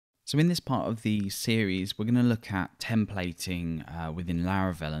So in this part of the series, we're going to look at templating within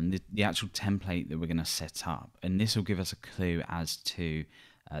Laravel and the actual template that we're going to set up. And this will give us a clue as to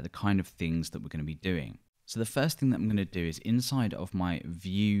the kind of things that we're going to be doing. So the first thing that I'm going to do is inside of my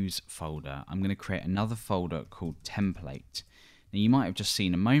views folder, I'm going to create another folder called template. Now you might have just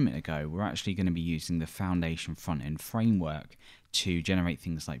seen a moment ago, we're actually going to be using the Foundation front-end framework to generate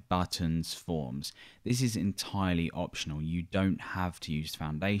things like buttons, forms. This is entirely optional. You don't have to use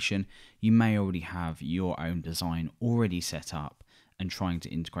Foundation. You may already have your own design already set up and trying to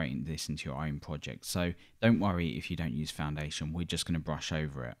integrate this into your own project. So don't worry if you don't use Foundation. We're just going to brush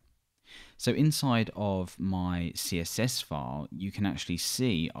over it. So inside of my CSS file, you can actually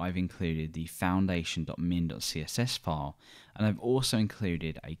see I've included the foundation.min.css file, and I've also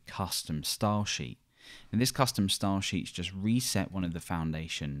included a custom style sheet. And this custom style sheet's just reset one of the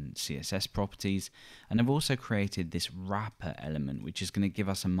Foundation CSS properties, and I've also created this wrapper element, which is going to give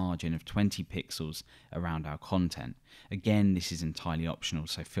us a margin of 20 pixels around our content. Again, this is entirely optional,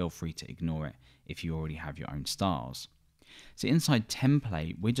 so feel free to ignore it if you already have your own styles. So inside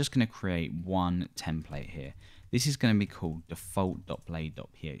template, we're just going to create one template here. This is going to be called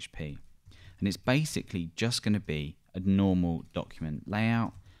default.blade.php. And it's basically just going to be a normal document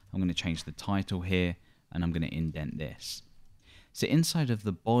layout. I'm going to change the title here and I'm going to indent this. So inside of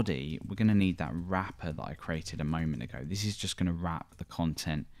the body, we're going to need that wrapper that I created a moment ago. This is just going to wrap the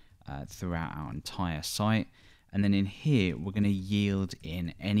content throughout our entire site. And then in here, we're going to yield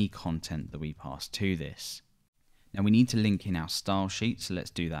in any content that we pass to this. Now we need to link in our style sheet, so let's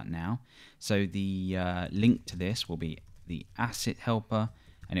do that now. So the link to this will be the asset helper,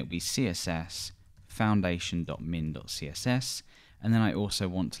 and it will be CSS foundation.min.css, and then I also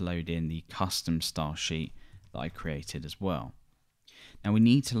want to load in the custom style sheet that I created as well. Now we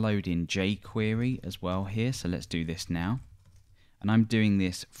need to load in Jquery as well here, so let's do this now. And I'm doing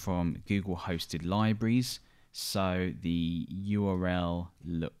this from Google hosted libraries, so the URL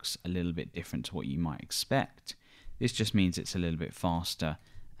looks a little bit different to what you might expect. This just means it's a little bit faster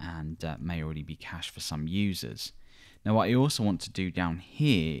and may already be cached for some users. Now what I also want to do down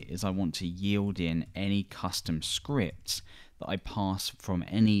here is I want to yield in any custom scripts that I pass from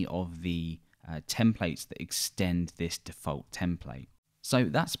any of the templates that extend this default template. So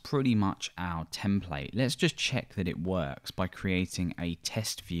that's pretty much our template. Let's just check that it works by creating a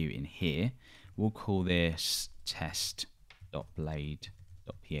test view in here. We'll call this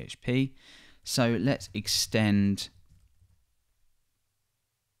test.blade.php. So let's extend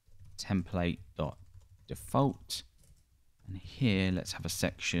template.default, and here let's have a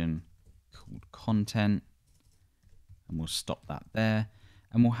section called content, and we'll stop that there,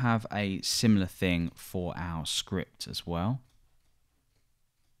 and we'll have a similar thing for our script as well.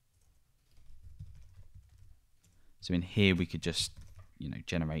 So in here we could just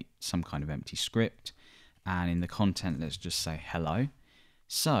generate some kind of empty script, and in the content let's just say hello.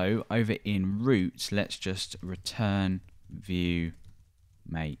 So over in root, let's just return view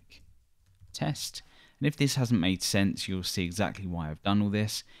make test. And if this hasn't made sense, you'll see exactly why I've done all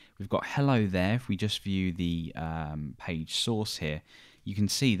this. We've got hello there. If we just view the page source here, you can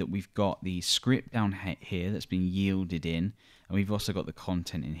see that we've got the script down here that's been yielded in, and we've also got the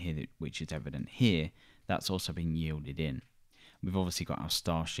content in here which is evident here. That's also been yielded in. We've obviously got our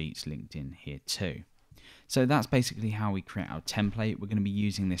star sheets linked in here too. So that's basically how we create our template. We're going to be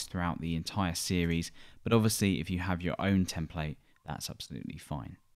using this throughout the entire series, but obviously if you have your own template, that's absolutely fine.